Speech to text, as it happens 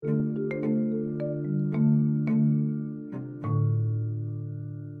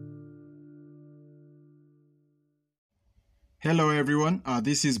Hello, everyone.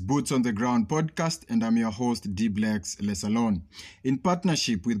 This is Boots on the Ground podcast, and I'm your host, Dblex Lesalon. In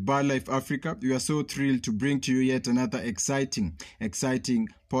partnership with BirdLife Africa, we are so thrilled to bring to you yet another exciting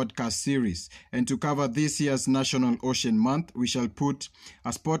podcast series. And to cover this year's National Ocean Month, we shall put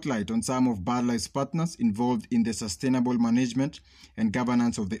a spotlight on some of BirdLife's partners involved in the sustainable management and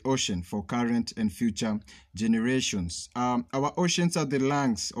governance of the ocean for current and future generations. Our oceans are the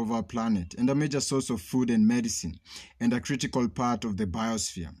lungs of our planet and a major source of food and medicine, and a critical part of the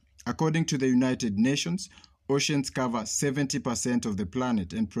biosphere. According to the United Nations, oceans cover 70% of the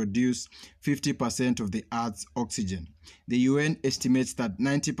planet and produce 50% of the Earth's oxygen. The UN estimates that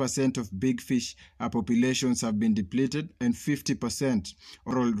 90% of big fish populations have been depleted and 50%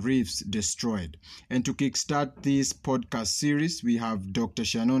 coral reefs destroyed. And to kickstart this podcast series, we have Dr.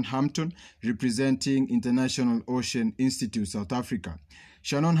 Shannon Hampton, representing International Ocean Institute, South Africa.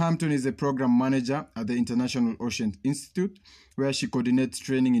 Shannon Hampton is a program manager at the International Ocean Institute, where she coordinates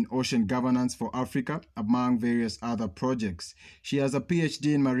training in ocean governance for Africa, among various other projects. She has a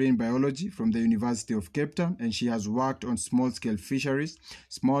PhD in marine biology from the University of Cape Town, and she has worked on small-scale fisheries,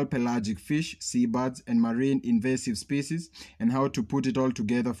 small pelagic fish, seabirds, and marine invasive species, and how to put it all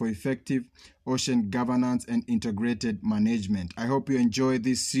together for effective ocean governance and integrated management. I hope you enjoy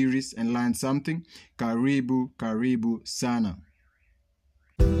this series and learn something. Karibu sana.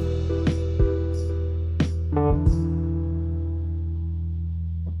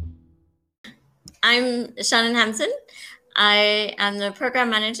 I'm Shannon Hampton. I am the program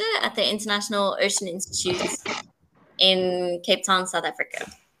manager at the International Ocean Institute in Cape Town, South Africa.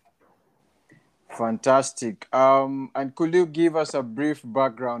 Fantastic. And could you give us a brief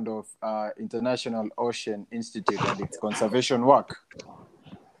background of International Ocean Institute and its conservation work?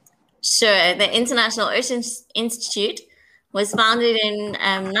 Sure. The International Ocean Institute was founded in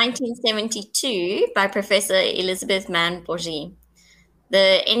 1972 by Professor Elizabeth Mann Bourget.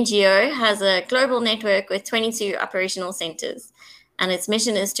 The NGO has a global network with 22 operational centers, and its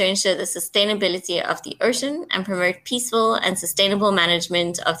mission is to ensure the sustainability of the ocean and promote peaceful and sustainable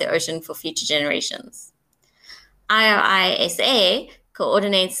management of the ocean for future generations. IOISA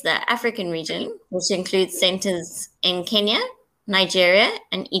coordinates the African region, which includes centers in Kenya, Nigeria,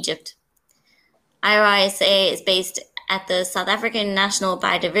 and Egypt. IOISA is based at the South African National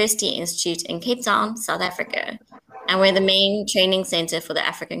Biodiversity Institute in Cape Town, South Africa, and we're the main training center for the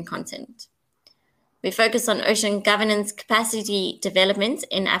African continent. We focus on ocean governance capacity development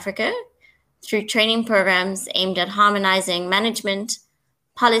in Africa through training programs aimed at harmonizing management,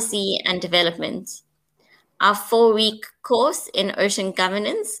 policy, and development. Our 4-week course in ocean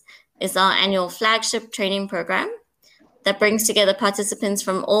governance is our annual flagship training program that brings together participants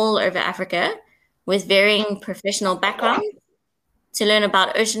from all over Africa with varying professional backgrounds to learn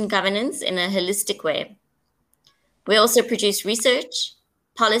about ocean governance in a holistic way. We also produce research,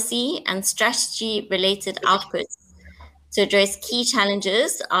 policy, and strategy-related outputs to address key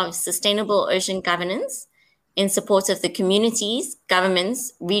challenges of sustainable ocean governance in support of the communities,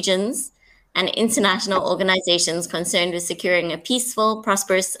 governments, regions, and international organizations concerned with securing a peaceful,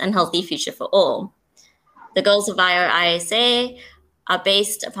 prosperous, and healthy future for all. The goals of IOISA are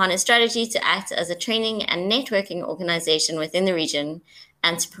based upon a strategy to act as a training and networking organization within the region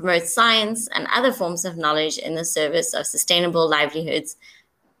and to promote science and other forms of knowledge in the service of sustainable livelihoods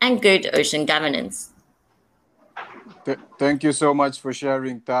and good ocean governance. Thank you so much for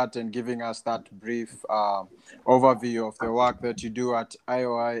sharing that and giving us that brief overview of the work that you do at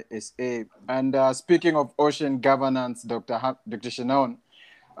IOISA. And speaking of ocean governance, Dr. Shannon,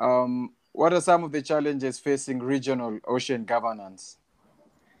 what are some of the challenges facing regional ocean governance?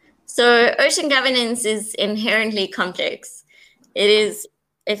 So ocean governance is inherently complex.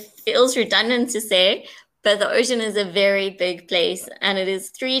 It feels redundant to say, but the ocean is a very big place and it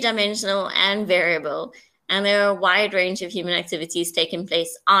is 3-dimensional and variable. And there are a wide range of human activities taking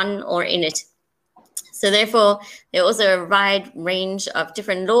place on or in it. So therefore, there are also a wide range of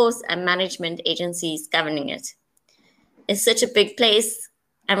different laws and management agencies governing it. It's such a big place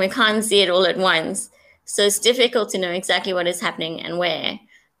and we can't see it all at once. So it's difficult to know exactly what is happening and where.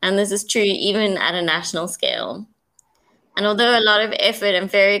 And this is true even at a national scale. And although a lot of effort and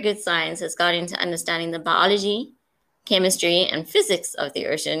very good science has gone into understanding the biology, chemistry, and physics of the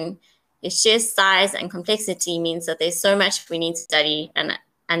ocean, its sheer size and complexity means that there's so much we need to study and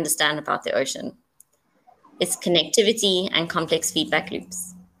understand about the ocean. Its connectivity and complex feedback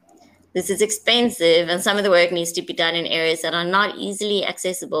loops. This is expensive, and some of the work needs to be done in areas that are not easily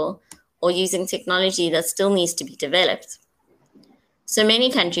accessible or using technology that still needs to be developed. So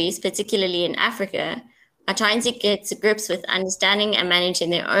many countries, particularly in Africa, are trying to get to grips with understanding and managing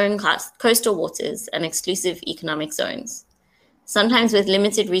their own coastal waters and exclusive economic zones. sometimes with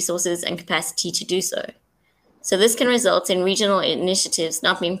limited resources and capacity to do so. So this can result in regional initiatives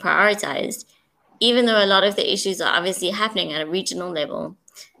not being prioritized, even though a lot of the issues are obviously happening at a regional level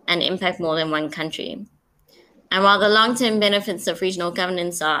and impact more than one country. And while the long-term benefits of regional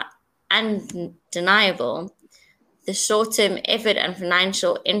governance are undeniable, the short-term effort and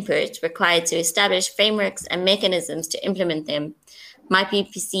financial input required to establish frameworks and mechanisms to implement them might be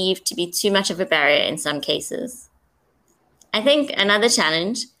perceived to be too much of a barrier in some cases. I think another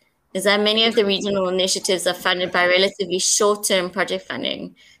challenge is that many of the regional initiatives are funded by relatively short-term project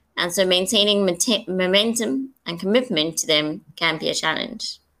funding, and so maintaining momentum and commitment to them can be a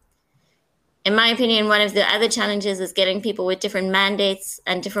challenge. In my opinion, one of the other challenges is getting people with different mandates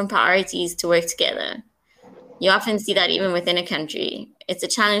and different priorities to work together. You often see that even within a country. It's a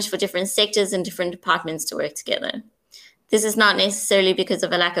challenge for different sectors and different departments to work together. This is not necessarily because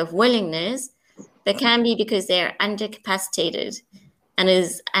of a lack of willingness, but can be because they are undercapacitated and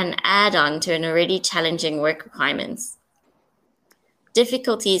is an add-on to an already challenging work requirements.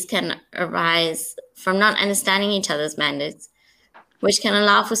 Difficulties can arise from not understanding each other's mandates, which can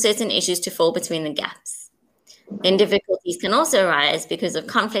allow for certain issues to fall between the gaps. Then difficulties can also arise because of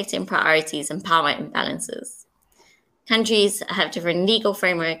conflict in priorities and power imbalances. Countries have different legal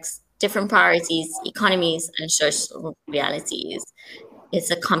frameworks, different priorities, economies, and social realities.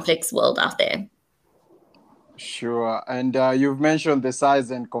 It's a complex world out there. Sure. And you've mentioned the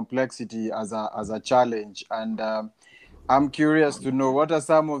size and complexity as a challenge. And I'm curious to know, what are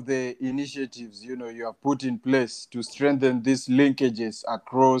some of the initiatives you have put in place to strengthen these linkages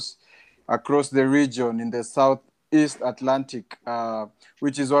across the region in the Southeast Atlantic,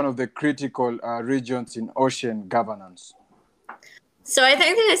 which is one of the critical regions in ocean governance? So I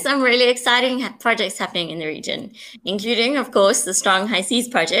think there are some really exciting projects happening in the region, including, of course, the Strong High Seas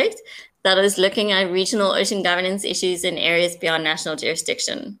project that is looking at regional ocean governance issues in areas beyond national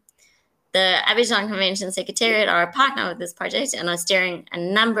jurisdiction. The Abidjan Convention Secretariat are a partner with this project and are steering a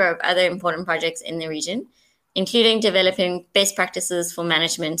number of other important projects in the region, including developing best practices for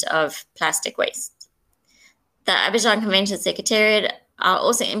management of plastic waste. The Abidjan Convention Secretariat are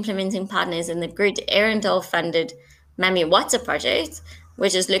also implementing partners in the Grid Arendal-funded Mamiwata project,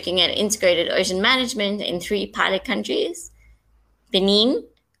 which is looking at integrated ocean management in 3 pilot countries: Benin,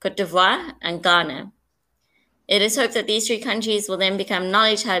 Cote d'Ivoire, and Ghana. It is hoped that these 3 countries will then become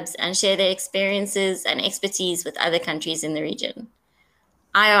knowledge hubs and share their experiences and expertise with other countries in the region.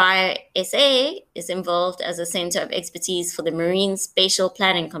 IOISA is involved as a center of expertise for the marine spatial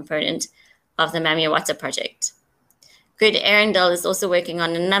planning component of the Mamiwata project. Grid Arendal is also working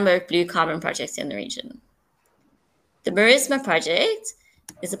on a number of blue carbon projects in the region. The Burisma project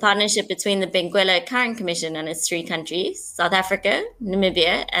is a partnership between the Benguela Current Commission and its 3 countries, South Africa,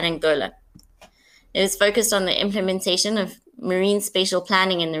 Namibia, and Angola. It is focused on the implementation of marine spatial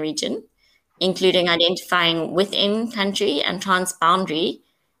planning in the region, including identifying within-country and transboundary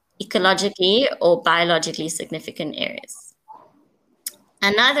ecologically or biologically significant areas.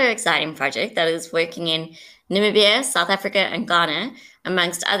 Another exciting project that is working in Namibia, South Africa, and Ghana,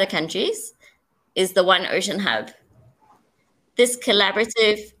 amongst other countries, is the One Ocean Hub. This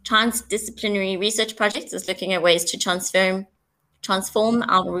collaborative transdisciplinary research project is looking at ways to transform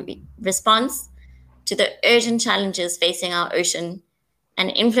our response to the urgent challenges facing our ocean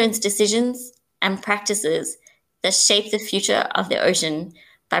and influence decisions and practices that shape the future of the ocean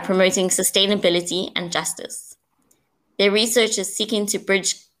by promoting sustainability and justice. Their research is seeking to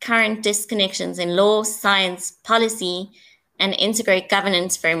bridge current disconnections in law, science, policy, and integrate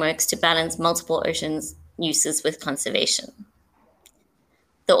governance frameworks to balance multiple oceans uses with conservation.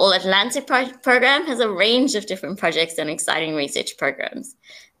 The All Atlantic program has a range of different projects and exciting research programs.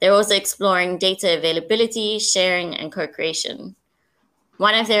 They're also exploring data availability, sharing, and co-creation.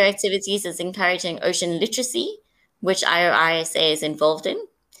 One of their activities is encouraging ocean literacy, which IOISA is involved in.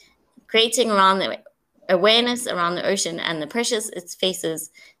 Creating awareness around the ocean and the pressures it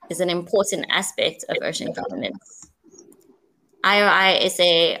faces is an important aspect of ocean governance.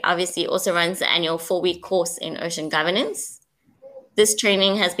 IOISA obviously also runs the annual 4-week course in ocean governance. This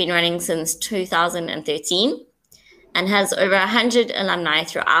training has been running since 2013 and has over 100 alumni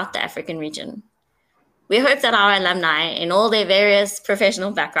throughout the African region. We hope that our alumni, in all their various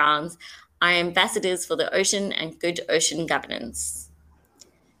professional backgrounds, are ambassadors for the ocean and good ocean governance.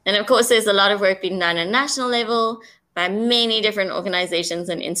 And of course, there's a lot of work being done at national level by many different organizations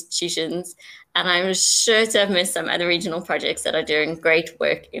and institutions, and I'm sure to have missed some other regional projects that are doing great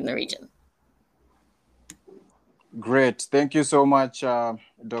work in the region. Great. Thank you so much,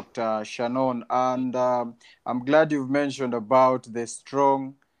 Dr. Shannon. And I'm glad you've mentioned about the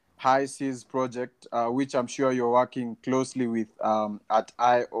Strong High Seas project, which I'm sure you're working closely with at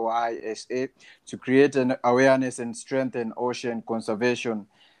IOISA to create an awareness and strengthen ocean conservation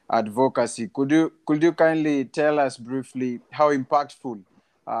advocacy. Could you kindly tell us briefly how impactful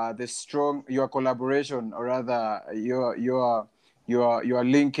your collaboration, or rather your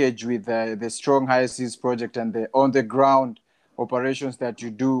linkage with the Strong High Seas project and the on the ground operations that you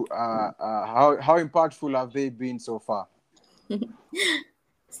do, how impactful have they been so far?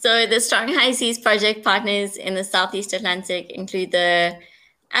 So the Strong High Seas project partners in the Southeast Atlantic include the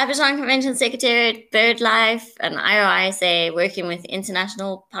Abidjan Convention Secretariat, BirdLife, and IOISA, working with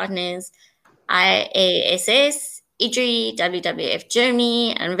international partners, IASS, IDRI, WWF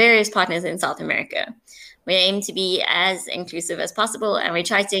Germany, and various partners in South America. We aim to be as inclusive as possible, and we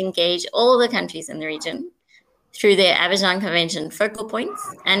try to engage all the countries in the region through their Abidjan Convention focal points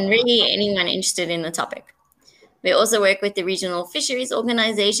and really anyone interested in the topic. We also work with the regional fisheries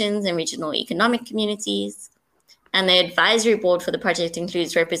organizations and regional economic communities. And the advisory board for the project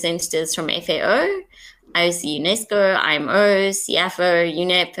includes representatives from FAO, IOC UNESCO, IMO, CIAFO,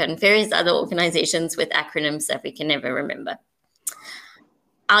 UNEP, and various other organizations with acronyms that we can never remember.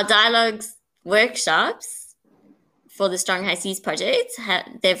 Our dialogues workshops for the Strong High Seas project,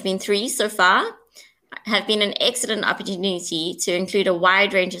 there have been 3 so far, have been an excellent opportunity to include a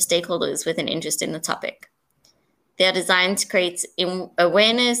wide range of stakeholders with an interest in the topic. They are designed to create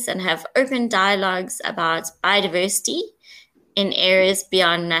awareness and have open dialogues about biodiversity in areas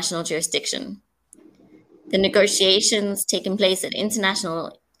beyond national jurisdiction. The negotiations taking place at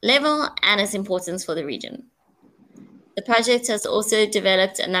international level and its importance for the region. The project has also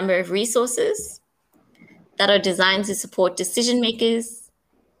developed a number of resources that are designed to support decision makers,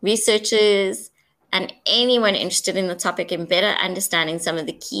 researchers, and anyone interested in the topic in better understanding some of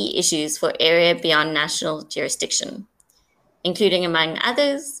the key issues for area beyond national jurisdiction, including, among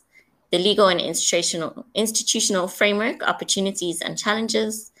others, the legal and institutional framework, opportunities and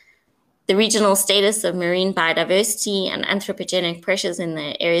challenges, the regional status of marine biodiversity and anthropogenic pressures in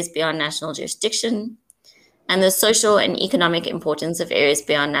the areas beyond national jurisdiction, and the social and economic importance of areas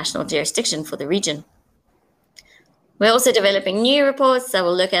beyond national jurisdiction for the region. We're also developing new reports that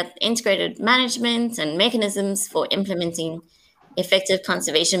will look at integrated management and mechanisms for implementing effective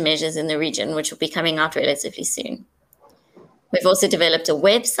conservation measures in the region, which will be coming out relatively soon. We've also developed a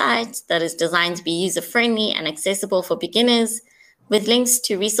website that is designed to be user-friendly and accessible for beginners, with links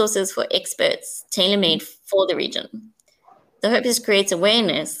to resources for experts tailor-made for the region. The hope is to create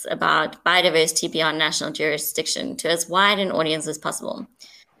awareness about biodiversity beyond national jurisdiction to as wide an audience as possible,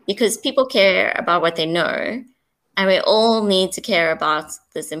 because people care about what they know, and we all need to care about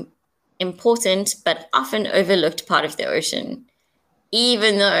this important but often overlooked part of the ocean,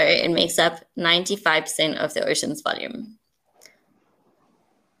 even though it makes up 95% of the ocean's volume.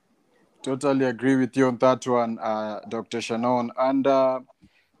 Totally agree with you on that one, Dr. Shannon. And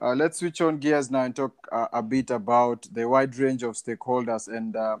let's switch on gears now and talk a bit about the wide range of stakeholders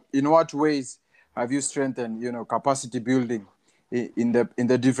and in what ways have you strengthened, capacity building in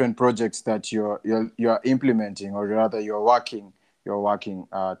the different projects that you're implementing, or rather you're working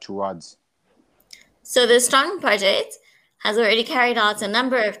towards? So the Strong project has already carried out a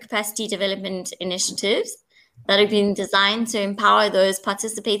number of capacity development initiatives that have been designed to empower those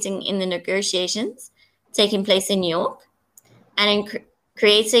participating in the negotiations taking place in New York, and in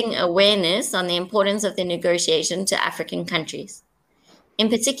creating awareness on the importance of the negotiation to African countries. In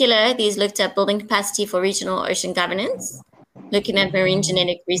particular, these looked at building capacity for regional ocean governance, looking at marine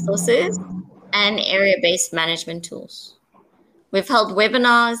genetic resources, and area-based management tools. We've held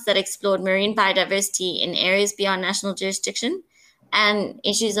webinars that explored marine biodiversity in areas beyond national jurisdiction and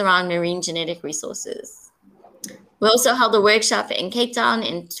issues around marine genetic resources. We also held a workshop in Cape Town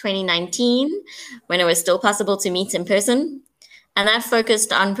in 2019, when it was still possible to meet in person, and that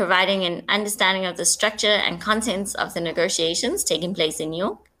focused on providing an understanding of the structure and contents of the negotiations taking place in New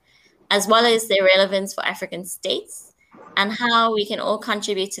York, as well as their relevance for African states, and how we can all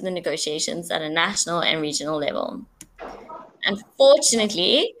contribute to the negotiations at a national and regional level.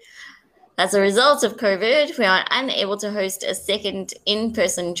 Unfortunately, as a result of COVID, we are unable to host a second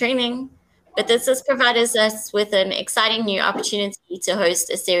in-person training, but this has provided us with an exciting new opportunity to host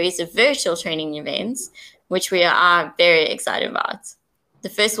a series of virtual training events, which we are very excited about. The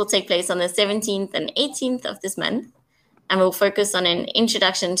first will take place on the 17th and 18th of this month, and will focus on an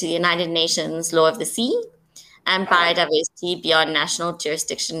introduction to the United Nations Law of the Sea and biodiversity beyond national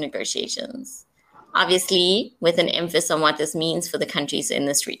jurisdiction negotiations, obviously with an emphasis on what this means for the countries in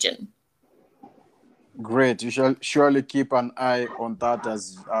this region. Great. You shall surely keep an eye on that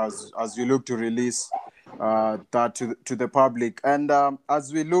as you look to release that to the public. And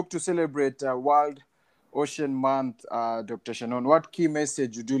as we look to celebrate World Ocean Month, Dr. Shannon, what key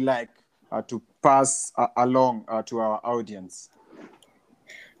message would you like to pass along to our audience?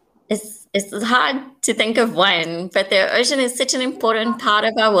 It's hard to think of one, but the ocean is such an important part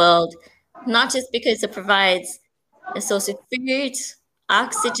of our world, not just because it provides a source of food,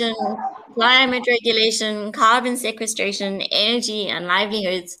 oxygen, climate regulation, carbon sequestration, energy, and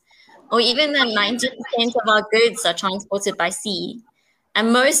livelihoods, or even that 90% of our goods are transported by sea,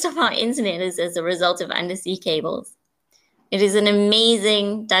 and most of our internet is as a result of undersea cables. It is an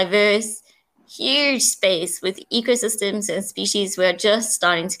amazing, diverse, huge space with ecosystems and species we're just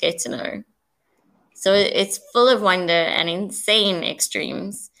starting to get to know. So it's full of wonder and insane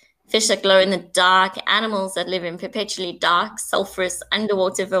extremes. Fish that glow in the dark, animals that live in perpetually dark, sulfurous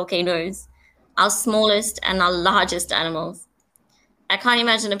underwater volcanoes, our smallest and our largest animals. I can't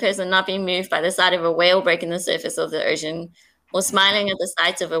imagine a person not being moved by the sight of a whale breaking the surface of the ocean or smiling at the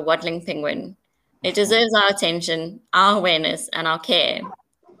sight of a waddling penguin. It deserves our attention, our awareness, and our care.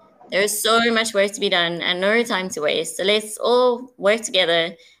 There is so much work to be done and no time to waste. So let's all work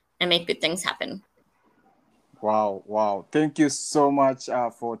together and make good things happen. Wow. Thank you so much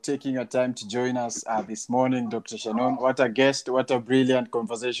for taking your time to join us this morning, Dr. Shannon. What a guest, what a brilliant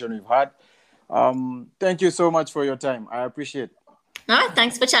conversation we've had. Thank you so much for your time. I appreciate it. Oh,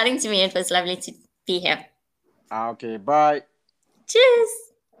 thanks for chatting to me. It was lovely to be here. Okay, bye. Cheers.